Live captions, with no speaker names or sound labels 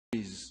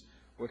seas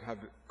would have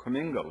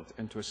commingled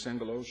into a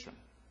single ocean,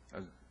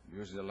 as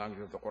uses the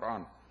language of the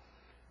Quran.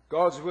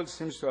 God's will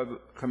seems to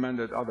have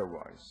commanded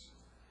otherwise.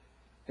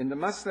 In the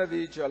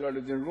Masnavi,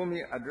 Jalaluddin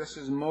Rumi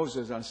addresses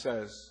Moses and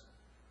says,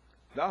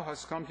 "Thou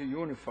hast come to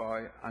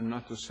unify and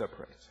not to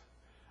separate."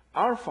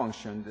 Our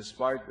function,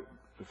 despite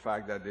the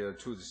fact that there are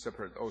two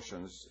separate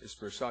oceans, is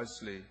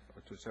precisely,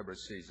 or two separate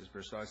seas, is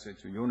precisely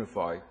to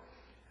unify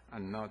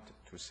and not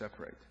to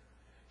separate.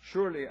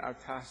 Surely our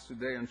task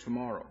today and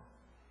tomorrow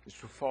is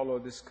to follow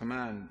this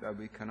command that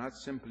we cannot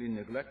simply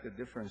neglect the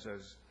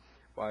differences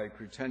by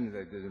pretending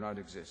that they do not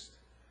exist.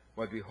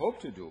 What we hope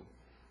to do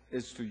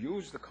is to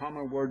use the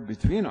common word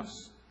between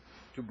us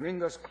to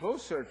bring us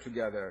closer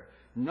together,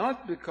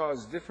 not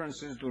because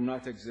differences do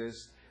not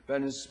exist,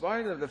 but in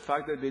spite of the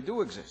fact that they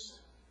do exist.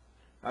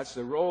 That's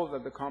the role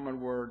that the common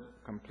word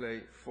can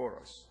play for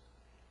us.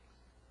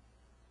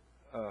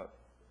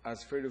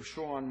 As Friedrich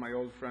Schumann, my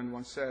old friend,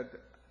 once said,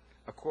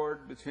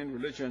 accord between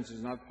religions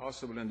is not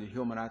possible in the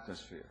human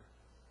atmosphere.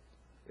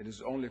 It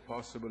is only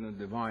possible in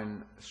the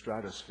divine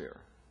stratosphere.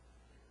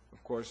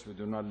 Of course, we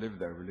do not live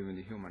there. We live in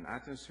the human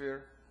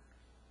atmosphere.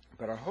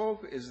 But our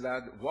hope is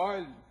that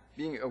while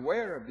being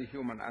aware of the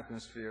human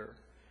atmosphere,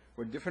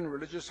 where different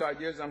religious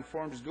ideas and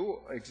forms do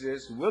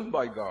exist, willed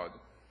by God,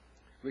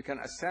 we can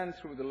ascend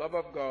through the love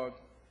of God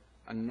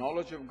and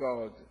knowledge of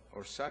God,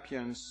 or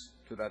sapience,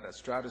 to that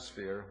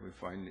stratosphere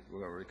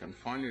where we can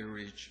finally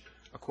reach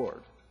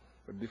accord.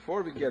 But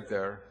before we get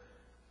there,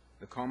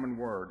 the common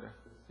word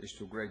is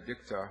to great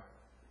dicta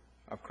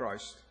of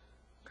Christ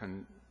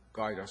can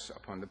guide us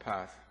upon the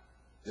path,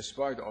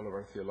 despite all of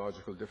our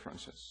theological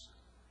differences.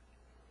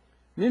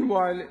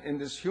 Meanwhile, in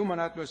this human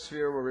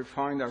atmosphere where we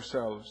find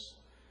ourselves,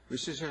 we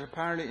see such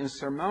apparently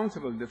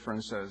insurmountable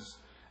differences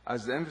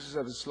as the emphasis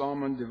of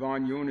Islam on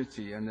divine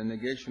unity and the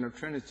negation of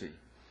Trinity,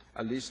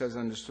 at least as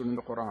understood in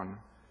the Quran,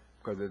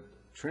 because the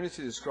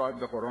Trinity described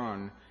in the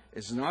Quran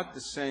is not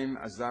the same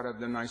as that of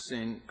the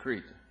Nicene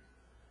Creed.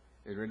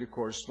 It really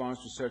corresponds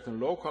to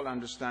certain local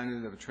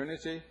understandings of the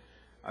Trinity.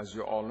 As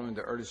you all know, in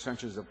the early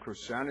centuries of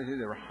Christianity,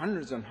 there were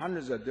hundreds and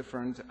hundreds of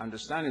different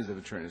understandings of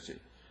the Trinity.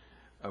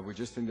 We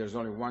just think there's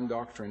only one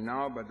doctrine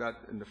now, but that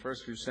in the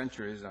first few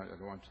centuries, I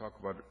don't want to talk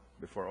about it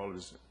before all of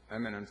these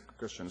eminent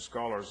Christian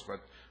scholars, but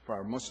for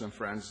our Muslim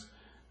friends,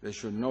 they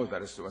should know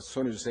that as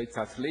soon as you say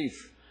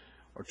Tathlith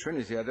or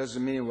Trinity, that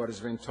doesn't mean what is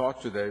being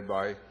taught today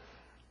by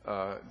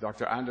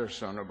Dr.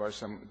 Anderson or by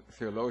some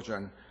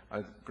theologian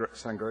at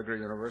St. Gregory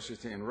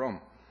University in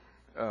Rome.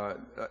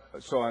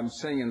 So I'm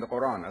saying in the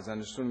Quran, as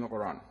understood in the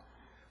Quran.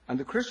 And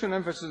the Christian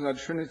emphasis on the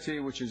Trinity,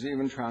 which is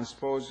even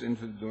transposed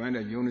into the domain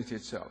of unity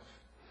itself.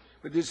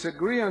 We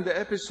disagree on the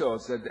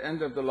episodes at the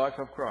end of the life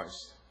of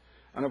Christ,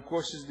 and of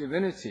course his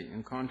divinity,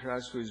 in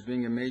contrast to his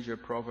being a major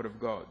prophet of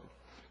God.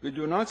 We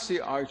do not see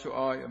eye to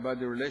eye about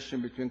the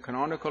relation between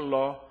canonical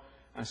law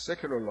and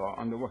secular law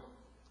on the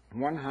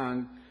one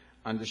hand,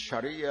 and the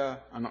Sharia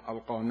and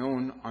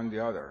Al-Qanun on the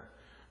other.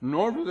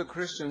 Nor do the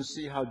Christians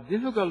see how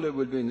difficult it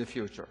will be in the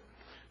future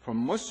for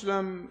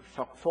Muslim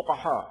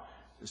fuqaha,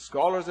 the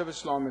scholars of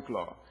Islamic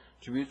law,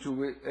 to be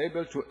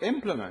able to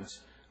implement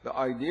the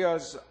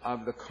ideas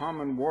of the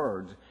common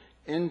word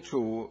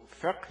into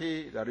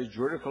fiqhi, that is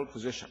juridical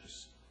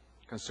positions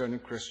concerning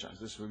Christians.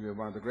 This will be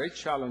one of the great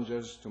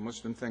challenges to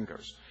Muslim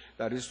thinkers.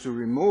 That is to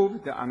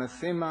remove the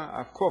anathema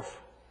of kufr,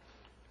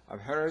 of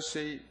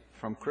heresy,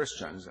 from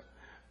Christians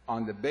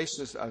on the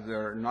basis of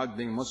their not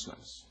being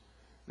Muslims.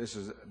 This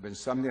has been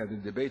something that has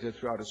been debated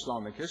throughout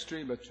Islamic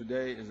history, but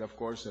today is, of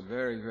course, a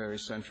very, very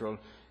central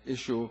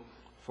issue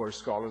for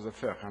scholars of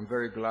fiqh. I'm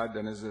very glad that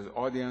in this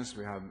audience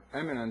we have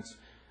eminent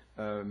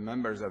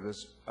members of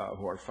this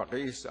who are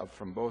faqihs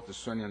from both the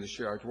Sunni and the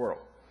Shiite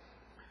world.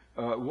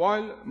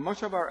 While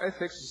much of our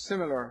ethics is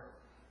similar,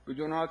 we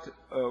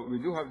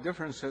do have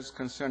differences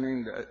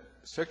concerning the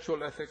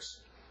sexual ethics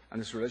and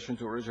its relation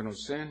to original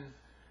sin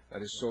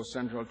that is so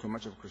central to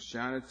much of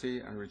Christianity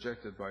and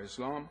rejected by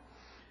Islam.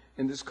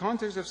 In this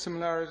context of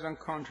similarities and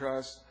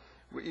contrasts,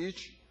 we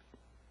each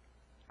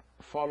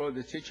follow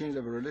the teachings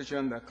of a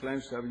religion that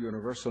claims to have a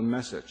universal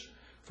message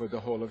for the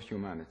whole of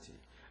humanity.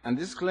 And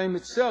this claim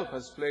itself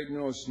has played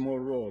no small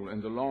role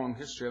in the long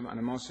history of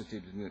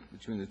animosity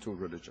between the two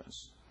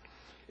religions.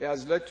 It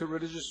has led to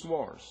religious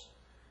wars,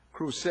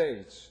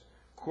 crusades,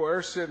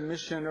 coercive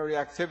missionary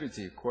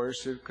activity.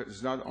 Coercive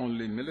is not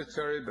only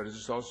military, but it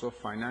is also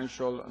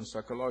financial and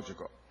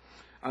psychological,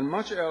 and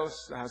much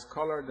else that has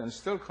colored and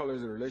still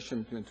colors the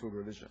relation between two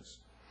religions.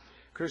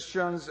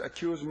 Christians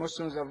accuse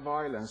Muslims of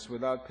violence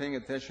without paying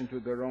attention to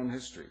their own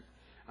history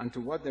and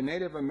to what the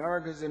Native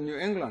Americans in New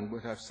England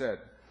would have said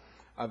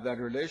of that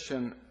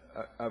relation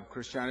of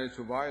Christianity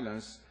to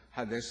violence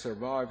had they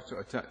survived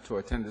to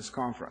attend this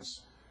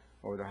conference.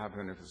 What would have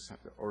happened if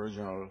the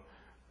original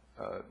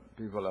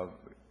people of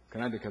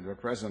Connecticut were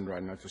present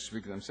right now to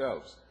speak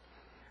themselves?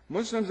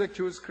 Muslims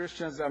accuse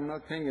Christians of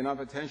not paying enough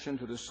attention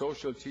to the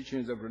social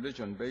teachings of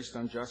religion based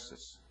on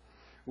justice,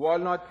 while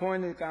not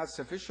pointing out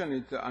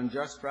sufficiently to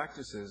unjust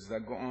practices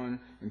that go on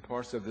in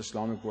parts of the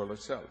Islamic world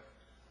itself.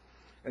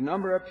 A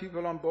number of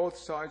people on both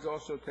sides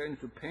also tend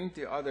to paint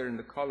the other in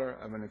the color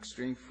of an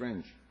extreme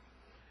fringe.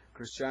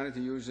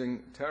 Christianity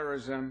using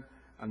terrorism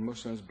and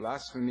Muslims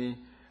blasphemy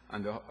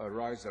and the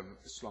rise of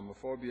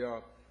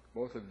Islamophobia,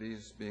 both of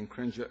these being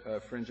fringe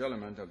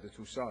element of the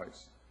two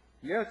sides.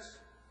 Yet,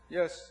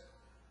 yes,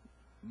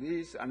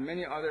 these and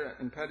many other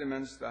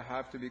impediments that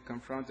have to be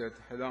confronted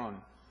head-on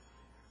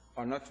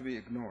are not to be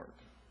ignored.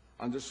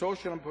 On the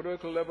social and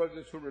political level,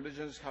 the two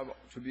religions have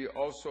to be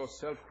also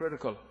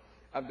self-critical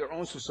of their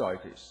own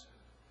societies,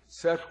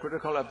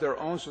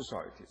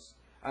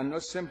 and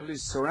not simply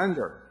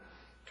surrender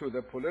to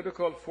the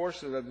political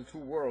forces of the two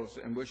worlds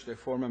in which they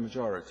form a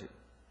majority.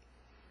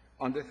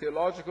 On the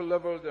theological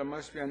level, there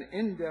must be an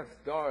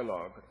in-depth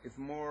dialogue if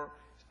more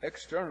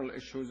external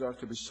issues are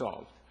to be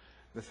solved.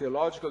 The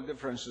theological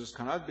differences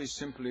cannot be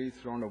simply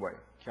thrown away,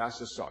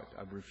 cast aside.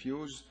 I've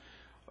refused,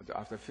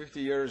 after 50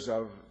 years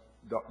of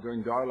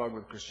doing dialogue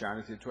with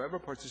Christianity, to ever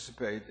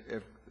participate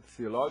if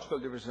theological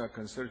differences are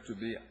considered to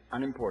be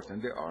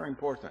unimportant. They are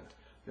important.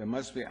 They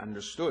must be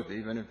understood,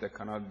 even if they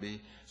cannot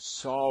be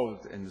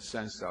solved in the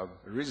sense of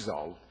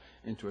resolved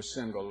into a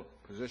single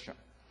position.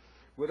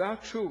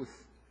 Without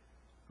truth,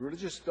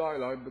 religious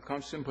dialogue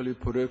becomes simply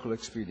political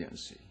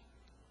expediency.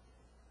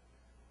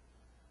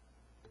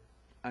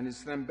 And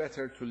it's then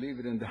better to leave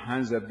it in the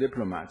hands of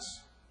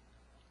diplomats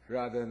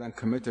rather than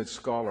committed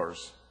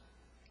scholars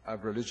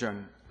of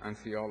religion and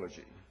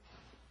theology.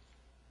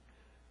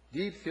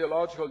 Deep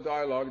theological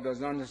dialogue does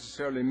not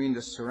necessarily mean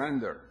the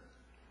surrender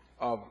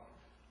of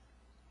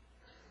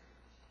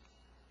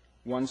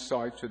one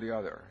side to the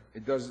other.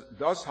 It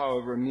does,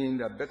 however, mean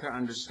that better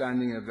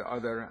understanding of the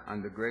other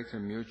and the greater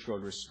mutual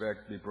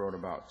respect be brought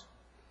about.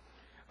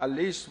 At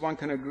least one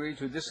can agree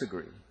to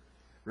disagree,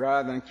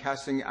 rather than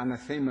casting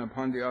anathema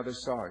upon the other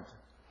side.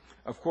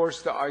 Of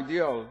course, the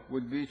ideal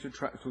would be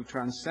to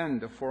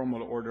transcend the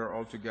formal order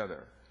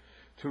altogether,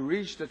 to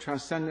reach the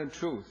transcendent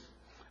truth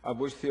of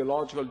which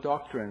theological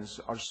doctrines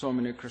are so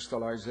many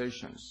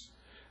crystallizations.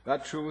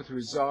 That truth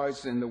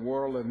resides in the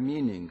world of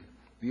meaning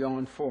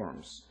beyond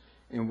forms,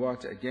 in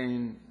what,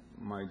 again,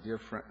 my dear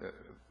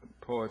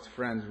poet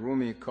friend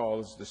Rumi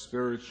calls the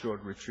spiritual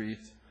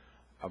retreat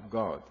of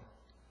God.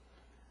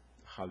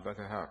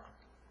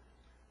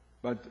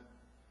 But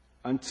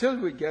until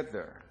we get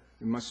there,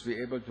 we must be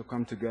able to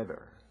come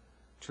together,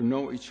 to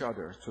know each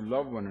other, to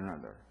love one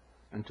another,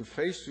 and to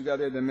face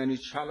together the many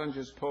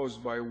challenges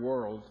posed by a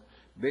world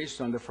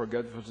based on the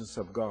forgetfulness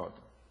of God.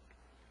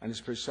 And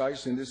it's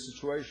precisely in this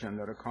situation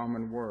that a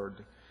common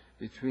word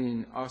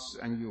between us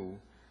and you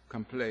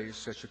can play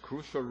such a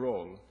crucial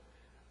role,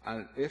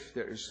 and if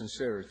there is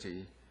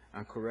sincerity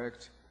and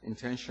correct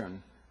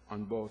intention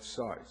on both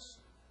sides.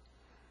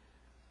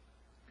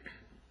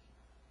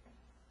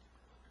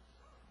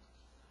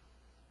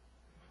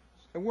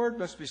 A word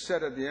must be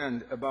said at the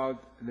end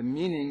about the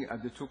meaning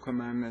of the two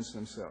commandments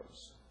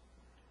themselves.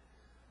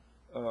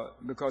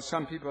 Because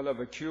some people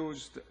have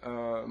accused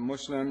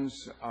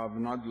Muslims of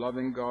not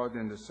loving God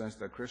in the sense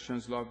that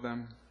Christians love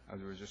them, as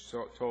we were just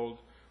told,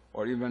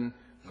 or even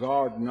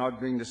God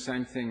not being the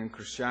same thing in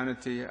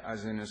Christianity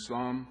as in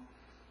Islam,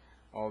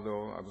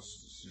 although I would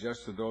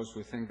suggest to those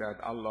who think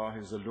that Allah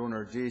is a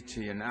lunar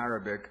deity in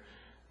Arabic,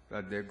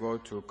 that they go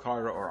to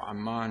Cairo or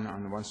Amman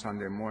on one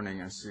Sunday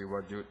morning and see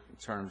what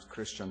terms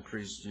Christian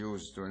priests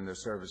use during their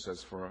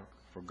services for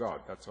God.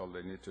 That's all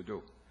they need to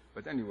do.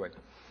 But anyway,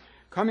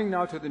 coming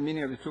now to the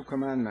meaning of the two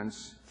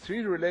commandments,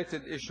 three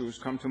related issues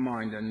come to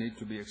mind and need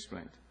to be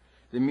explained.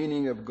 The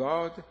meaning of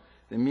God,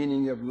 the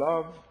meaning of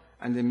love,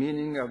 and the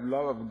meaning of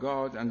love of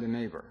God and the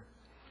neighbor.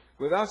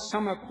 Without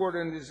some accord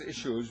in these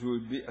issues, we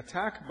would be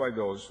attacked by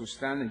those who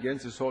stand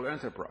against this whole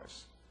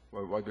enterprise,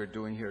 what we're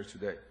doing here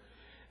today,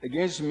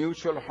 against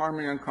mutual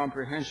harmony and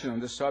comprehension on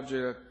the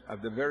subject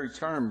of the very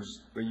terms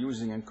we're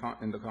using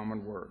in the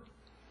common word.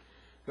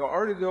 There are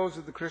already those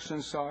of the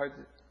Christian side,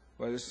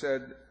 where they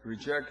said,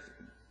 reject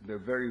the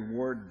very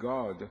word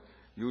God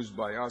used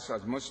by us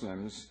as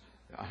Muslims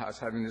as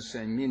having the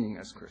same meaning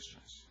as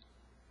Christians.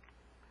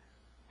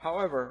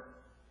 However,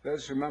 let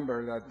us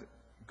remember that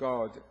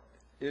God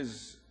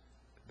is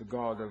the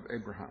God of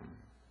Abraham.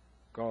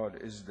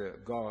 God is the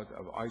God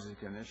of Isaac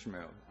and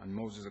Ishmael, and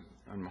Moses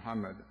and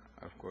Muhammad,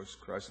 of course,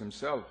 Christ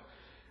himself.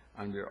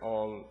 And we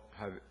all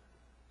have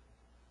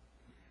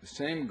the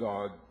same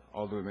God,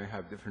 although we may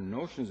have different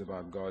notions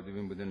about God,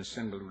 even within a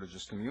single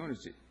religious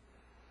community.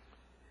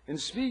 In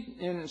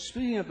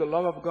speaking of the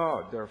love of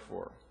God,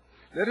 therefore,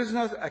 let us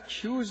not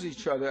accuse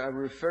each other of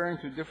referring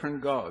to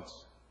different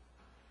gods.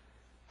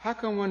 How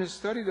can one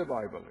study the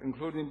Bible,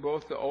 including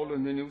both the Old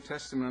and the New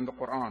Testament and the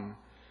Quran,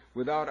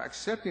 without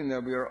accepting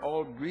that we are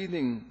all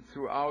breathing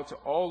throughout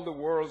all the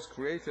worlds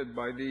created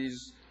by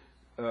these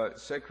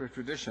sacred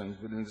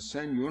traditions within the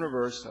same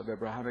universe of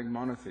Abrahamic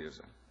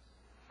monotheism?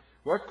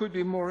 What could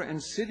be more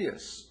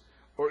insidious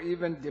or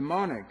even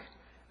demonic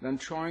than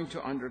trying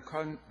to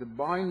undercut the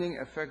binding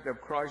effect of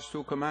Christ's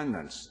two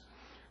commandments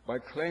by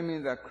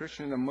claiming that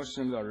Christians and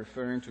Muslims are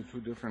referring to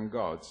two different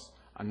gods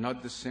and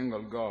not the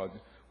single God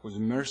whose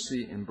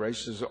mercy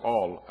embraces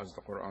all, as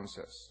the Quran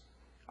says.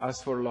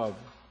 As for love,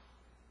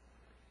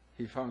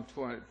 he found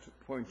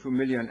 2.2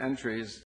 million entries